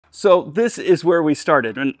So this is where we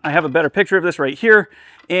started, and I have a better picture of this right here,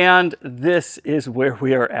 and this is where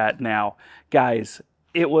we are at now. Guys,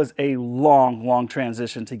 it was a long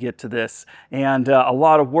transition to get to this, and a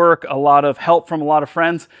lot of work, a lot of help from a lot of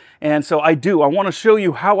friends. And so I want to show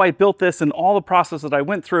you how I built this and all the process that I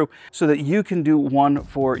went through so that you can do one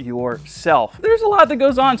for yourself. There's a lot that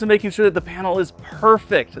goes on to making sure that the panel is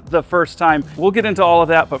perfect the first time. We'll get into all of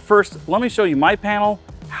that, but first, let me show you my panel,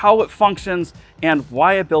 how it functions, and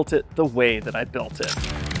why I built it the way that I built it.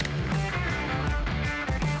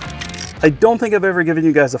 I don't think I've ever given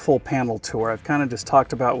you guys a full panel tour. I've kind of just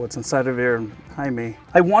talked about what's inside of here and behind me.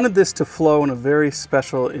 I wanted this to flow in a very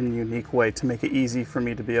special and unique way to make it easy for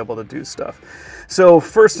me to be able to do stuff. So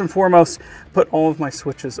first and foremost, put all of my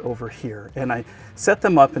switches over here, and I set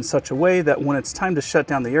them up in such a way that when it's time to shut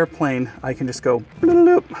down the airplane, I can just go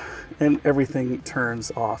bloop, and everything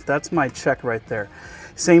turns off. That's my check right there.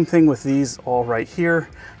 Same thing with these all right here.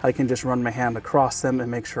 I can just run my hand across them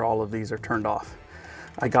and make sure all of these are turned off.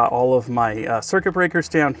 I got all of my circuit breakers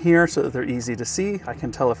down here so that they're easy to see. I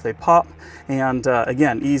can tell if they pop, and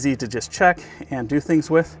again, easy to just check and do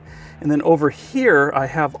things with. And then over here, I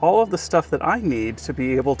have all of the stuff that I need to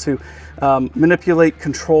be able to manipulate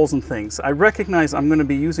controls and things. I recognize I'm going to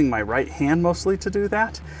be using my right hand mostly to do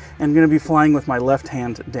that, and I'm going to be flying with my left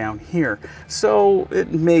hand down here. So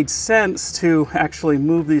it made sense to actually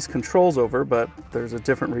move these controls over, but there's a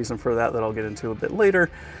different reason for that that I'll get into a bit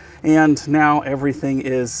later. And now everything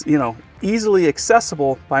is, easily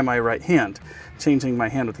accessible by my right hand. Changing my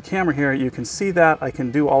hand with the camera here, you can see that I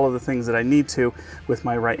can do all of the things that I need to with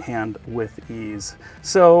my right hand with ease.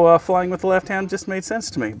 So flying with the left hand just made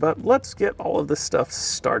sense to me, but let's get all of this stuff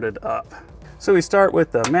started up. So we start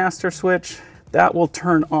with the master switch. That will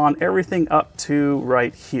turn on everything up to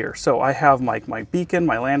right here. So I have my beacon,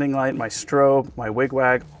 my landing light, my strobe, my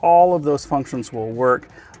wigwag, all of those functions will work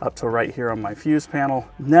up to right here on my fuse panel.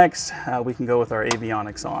 Next, we can go with our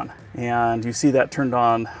avionics on. And you see that turned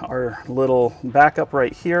on our little backup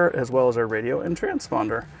right here, as well as our radio and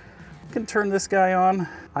transponder. I can turn this guy on.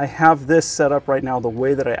 I have this set up right now the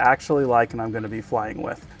way that I actually like and I'm going to be flying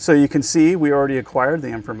with. So you can see we already acquired the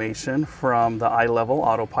information from the eye-level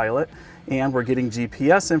autopilot, and we're getting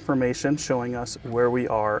GPS information showing us where we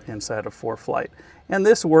are inside of FLYWITH. And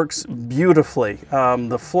this works beautifully.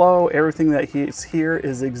 The flow, everything that is here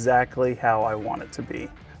is exactly how I want it to be.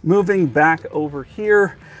 Moving back over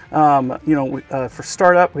here, for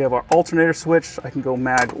startup, we have our alternator switch. I can go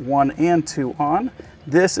mag 1 and 2 on.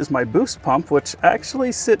 This is my boost pump, which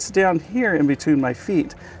actually sits down here in between my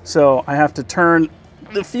feet. So I have to turn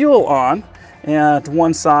the fuel on. And to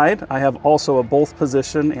one side, I have also a both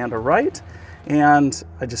position and a right. And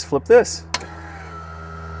I just flip this.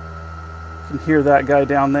 You can hear that guy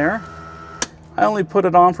down there. I only put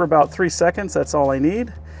it on for about 3 seconds. That's all I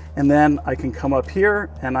need. And then I can come up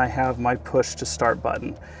here and I have my push to start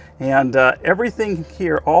button. And everything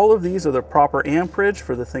here, all of these are the proper amperage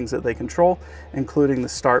for the things that they control, including the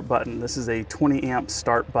start button. This is a 20 amp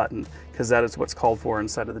start button because that is what's called for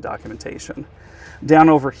inside of the documentation. Down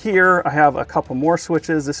over here, I have a couple more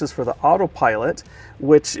switches. This is for the autopilot,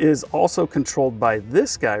 which is also controlled by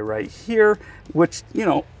this guy right here, which,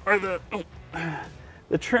 are the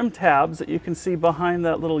trim tabs that you can see behind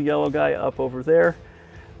that little yellow guy up over there.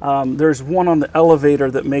 There's one on the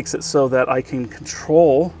elevator that makes it so that I can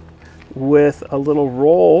control with a little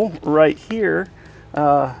roll right here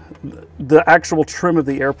the actual trim of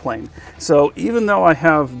the airplane. So even though I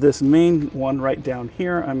have this main one right down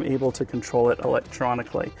here, I'm able to control it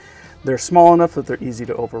electronically. They're small enough that they're easy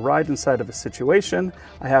to override inside of a situation.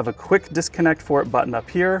 I have a quick disconnect for it button up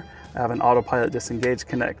here. I have an autopilot disengage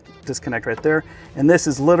disconnect right there. And this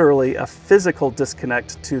is literally a physical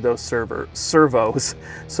disconnect to those servos.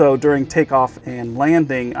 So during takeoff and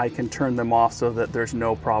landing, I can turn them off so that there's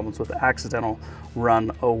no problems with accidental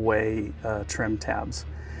runaway trim tabs.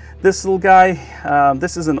 This little guy,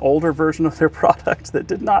 this is an older version of their product that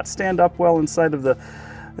did not stand up well inside of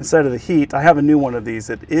the heat. I have a new one of these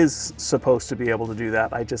that is supposed to be able to do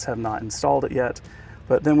that. I just have not installed it yet.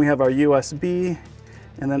 But then we have our USB.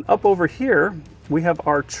 And then up over here, we have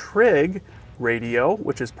our trig radio,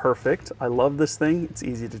 which is perfect. I love this thing. It's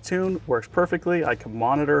easy to tune, works perfectly. I can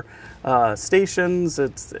monitor stations.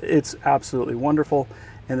 It's absolutely wonderful.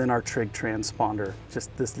 And then our trig transponder,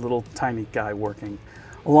 just this little tiny guy working.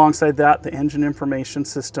 Alongside that, the engine information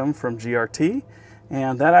system from GRT.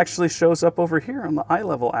 And that actually shows up over here on the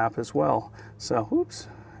eye-level app as well. So, oops,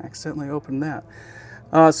 accidentally opened that.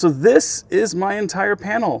 So this is my entire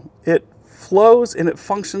panel. It flows and it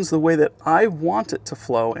functions the way that I want it to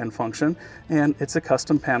flow and function. And it's a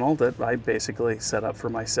custom panel that I basically set up for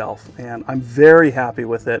myself. And I'm very happy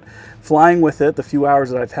with it. Flying with it, the few hours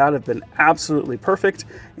that I've had have been absolutely perfect.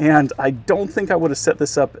 And I don't think I would have set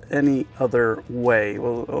this up any other way.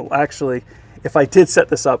 Well, actually, if I did set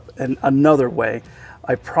this up in another way,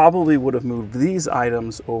 I probably would have moved these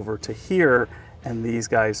items over to here and these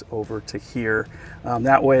guys over to here.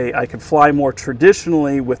 That way I could fly more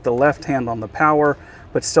traditionally with the left hand on the power,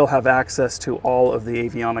 but still have access to all of the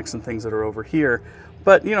avionics and things that are over here.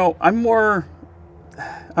 But you know,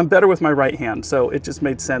 I'm better with my right hand, so it just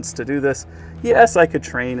made sense to do this. Yes, I could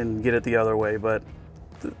train and get it the other way, but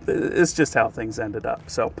it's just how things ended up.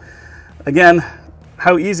 So again,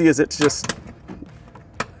 how easy is it to just,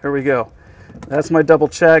 there we go. That's my double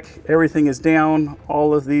check. Everything is down.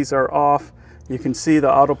 All of these are off. You can see the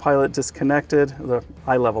autopilot disconnected, the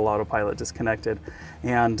eye-level autopilot disconnected,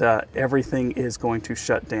 and everything is going to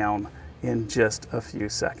shut down in just a few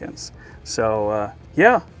seconds. So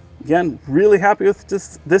yeah, again, really happy with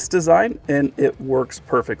this design, and it works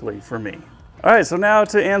perfectly for me. All right, so now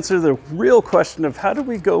to answer the real question of how do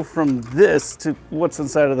we go from this to what's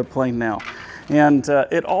inside of the plane now? And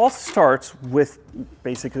it all starts with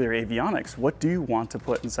basically your avionics. What do you want to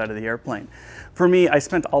put inside of the airplane? For me, I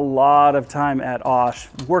spent a lot of time at OSH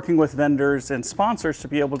working with vendors and sponsors to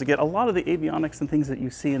be able to get a lot of the avionics and things that you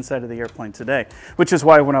see inside of the airplane today, which is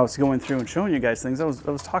why when I was going through and showing you guys things, I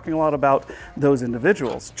was talking a lot about those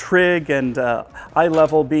individuals. Trig and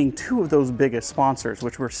iLevel being two of those biggest sponsors,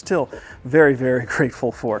 which we're still very, very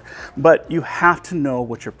grateful for. But you have to know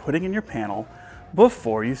what you're putting in your panel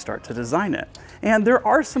before you start to design it. And there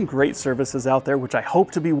are some great services out there, which I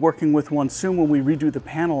hope to be working with one soon when we redo the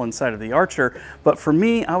panel inside of the Archer. But for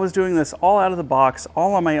me, I was doing this all out of the box,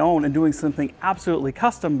 all on my own, and doing something absolutely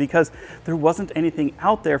custom because there wasn't anything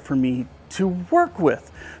out there for me to work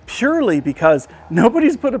with, purely because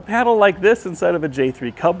nobody's put a panel like this inside of a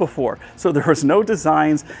J3 Cub before. So there was no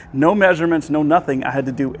designs, no measurements, no nothing. I had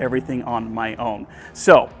to do everything on my own.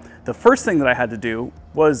 So the first thing that I had to do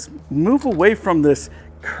was move away from this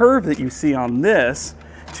curve that you see on this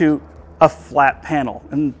to a flat panel.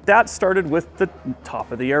 And that started with the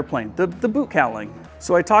top of the airplane, the boot cowling.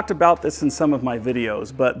 So I talked about this in some of my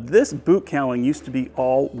videos, but this boot cowling used to be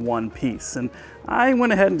all one piece. And I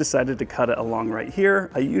went ahead and decided to cut it along right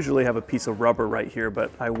here. I usually have a piece of rubber right here,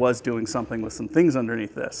 but I was doing something with some things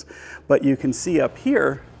underneath this. But you can see up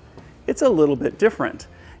here, it's a little bit different.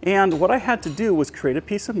 And what I had to do was create a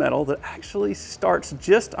piece of metal that actually starts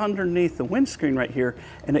just underneath the windscreen right here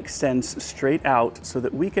and extends straight out so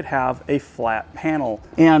that we could have a flat panel.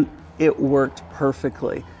 And it worked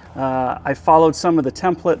perfectly. I followed some of the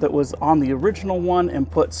template that was on the original one and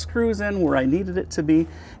put screws in where I needed it to be.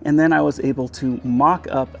 And then I was able to mock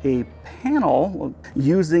up a panel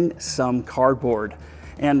using some cardboard.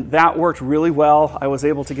 And that worked really well. I was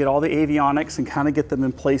able to get all the avionics and kind of get them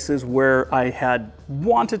in places where I had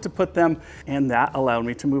wanted to put them, and that allowed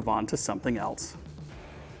me to move on to something else.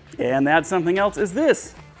 And that something else is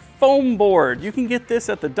this foam board. You can get this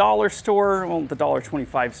at the dollar store, well, the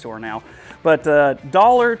 $1.25 store now, but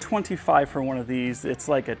 $1.25 for one of these. It's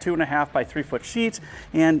like a 2.5 by 3 foot sheet,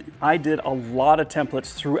 and I did a lot of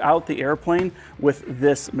templates throughout the airplane with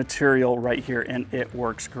this material right here, and it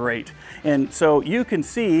works great. And so you can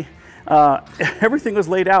see everything was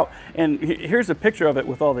laid out, and here's a picture of it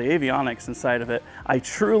with all the avionics inside of it. I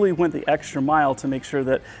truly went the extra mile to make sure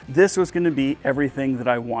that this was going to be everything that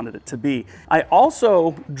I wanted it to be. I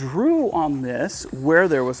also drew on this where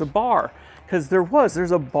there was a bar, because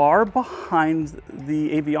there's a bar behind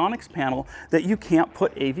the avionics panel that you can't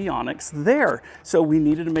put avionics there. So we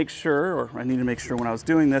needed to make sure, or I needed to make sure when I was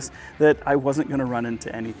doing this, that I wasn't going to run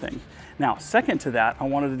into anything. Now, second to that, I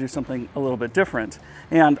wanted to do something a little bit different.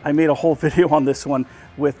 And I made a whole video on this one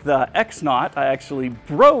with n-naut. I actually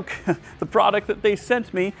broke the product that they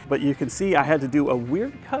sent me, but you can see I had to do a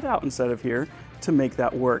weird cutout inside of here to make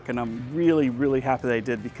that work. And I'm really, really happy that I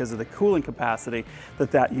did because of the cooling capacity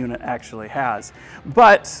that that unit actually has.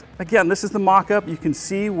 But again, this is the mock-up. You can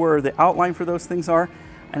see where the outline for those things are.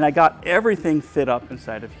 And I got everything fit up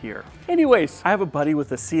inside of here. Anyways, I have a buddy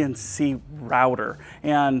with a CNC router,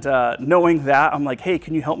 and knowing that, I'm like, hey,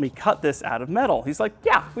 can you help me cut this out of metal? He's like,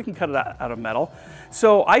 yeah, we can cut it out of metal.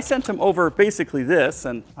 So I sent him over basically this,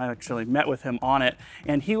 and I actually met with him on it,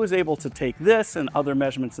 and he was able to take this and other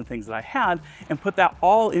measurements and things that I had and put that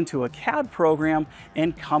all into a CAD program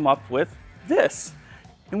and come up with this.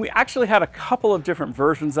 And we actually had a couple of different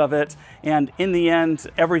versions of it, and in the end,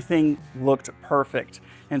 everything looked perfect.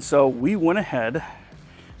 And so we went ahead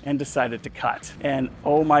and decided to cut. And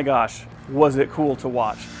oh my gosh, was it cool to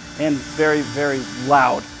watch. and very, very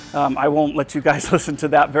loud. I won't let you guys listen to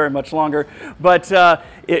that very much longer, but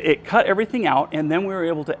it cut everything out, and then we were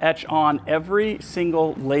able to etch on every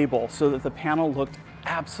single label so that the panel looked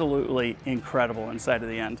absolutely incredible inside of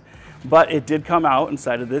the end. But it did come out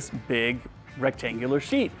inside of this big rectangular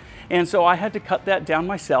sheet. And so I had to cut that down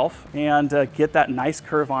myself and get that nice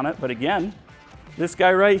curve on it. But again, this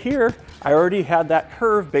guy right here, I already had that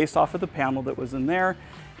curve based off of the panel that was in there,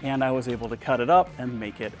 and I was able to cut it up and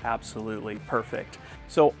make it absolutely perfect.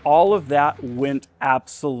 So all of that went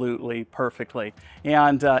absolutely perfectly.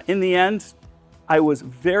 And in the end, I was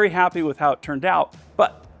very happy with how it turned out,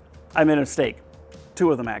 but I made a mistake.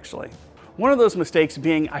 2 of them actually. One of those mistakes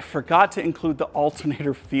being I forgot to include the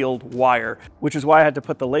alternator field wire, which is why I had to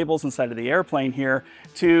put the labels inside of the airplane here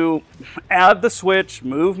to add the switch,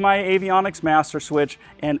 move my avionics master switch,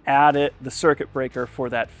 and add the circuit breaker for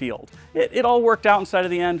that field. It all worked out inside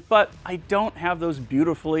of the end, but I don't have those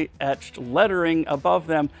beautifully etched lettering above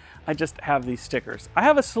them. I just have these stickers. I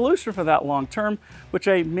have a solution for that long term, which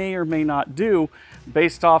I may or may not do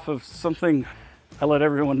based off of something I let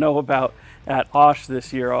everyone know about at OSH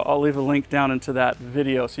this year. I'll leave a link down into that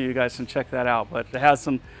video so you guys can check that out, but it has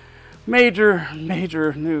some major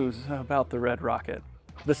news about the Red Rocket.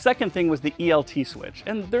 The second thing was the ELT switch,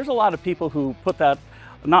 and there's a lot of people who put that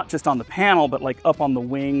not just on the panel, but like up on the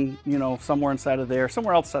wing, you know, somewhere inside of there,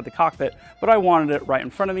 somewhere else inside the cockpit, but I wanted it right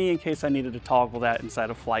in front of me in case I needed to toggle that inside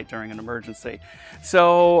of flight during an emergency.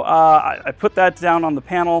 So I put that down on the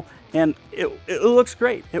panel, and it looks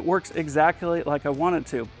great. It works exactly like I want it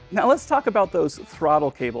to. Now let's talk about those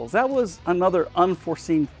throttle cables. That was another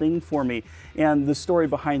unforeseen thing for me, and the story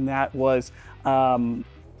behind that was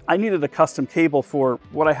I needed a custom cable for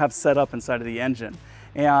what I have set up inside of the engine.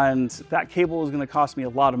 And that cable was going to cost me a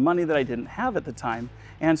lot of money that I didn't have at the time.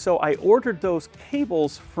 And so I ordered those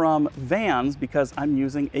cables from Vans because I'm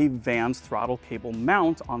using a Vans throttle cable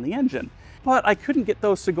mount on the engine. But I couldn't get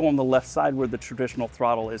those to go on the left side where the traditional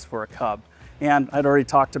throttle is for a Cub. And I'd already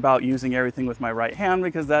talked about using everything with my right hand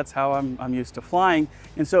because that's how I'm used to flying.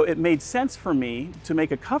 And so it made sense for me to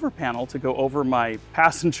make a cover panel to go over my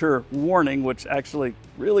passenger warning, which actually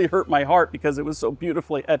really hurt my heart because it was so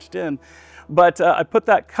beautifully etched in. But I put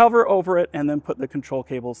that cover over it and then put the control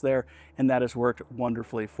cables there, and that has worked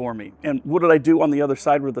wonderfully for me. And what did I do on the other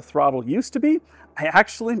side where the throttle used to be? I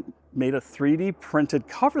actually made a 3D printed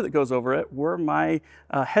cover that goes over it where my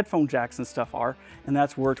headphone jacks and stuff are, and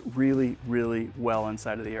that's worked really well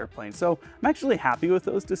inside of the airplane. So I'm actually happy with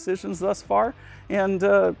those decisions thus far, and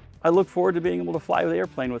I look forward to being able to fly the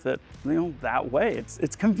airplane with it, you know, that way.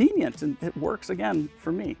 It's convenient and it works again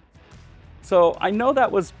for me. So I know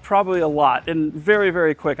that was probably a lot and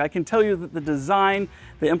very quick. I can tell you that the design,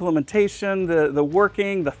 the implementation, the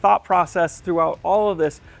working, the thought process throughout all of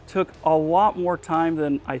this took a lot more time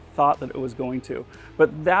than I thought that it was going to.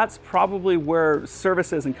 But that's probably where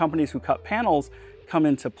services and companies who cut panels come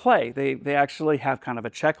into play. They actually have kind of a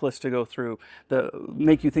checklist to go through,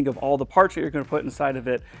 make you think of all the parts that you're going to put inside of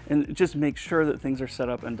it and just make sure that things are set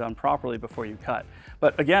up and done properly before you cut.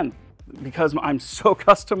 But again, because I'm so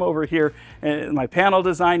custom over here in my panel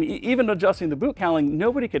design, even adjusting the boot cowling,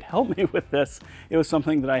 nobody could help me with this. It was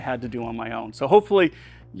something that I had to do on my own. So hopefully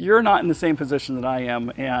you're not in the same position that I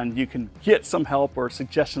am, and you can get some help or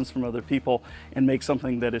suggestions from other people and make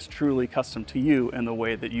something that is truly custom to you in the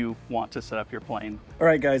way that you want to set up your plane. All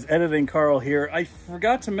right guys, Editing Carl here. I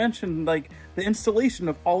forgot to mention the installation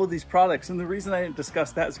of all of these products, and the reason I didn't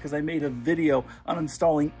discuss that is because I made a video on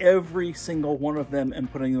installing every single one of them and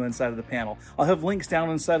putting them inside of the panel. I'll have links down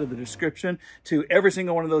inside of the description to every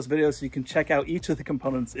single one of those videos so you can check out each of the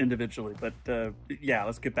components individually. But yeah,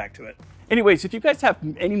 let's get back to it. Anyways, if you guys have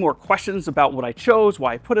any more questions about what I chose,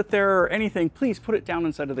 why I put it there, or anything, please put it down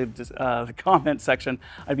inside of the comment section.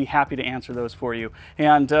 I'd be happy to answer those for you.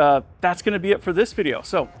 And that's going to be it for this video.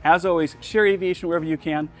 So as always, share aviation wherever you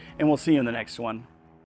can, and we'll see you in the next one.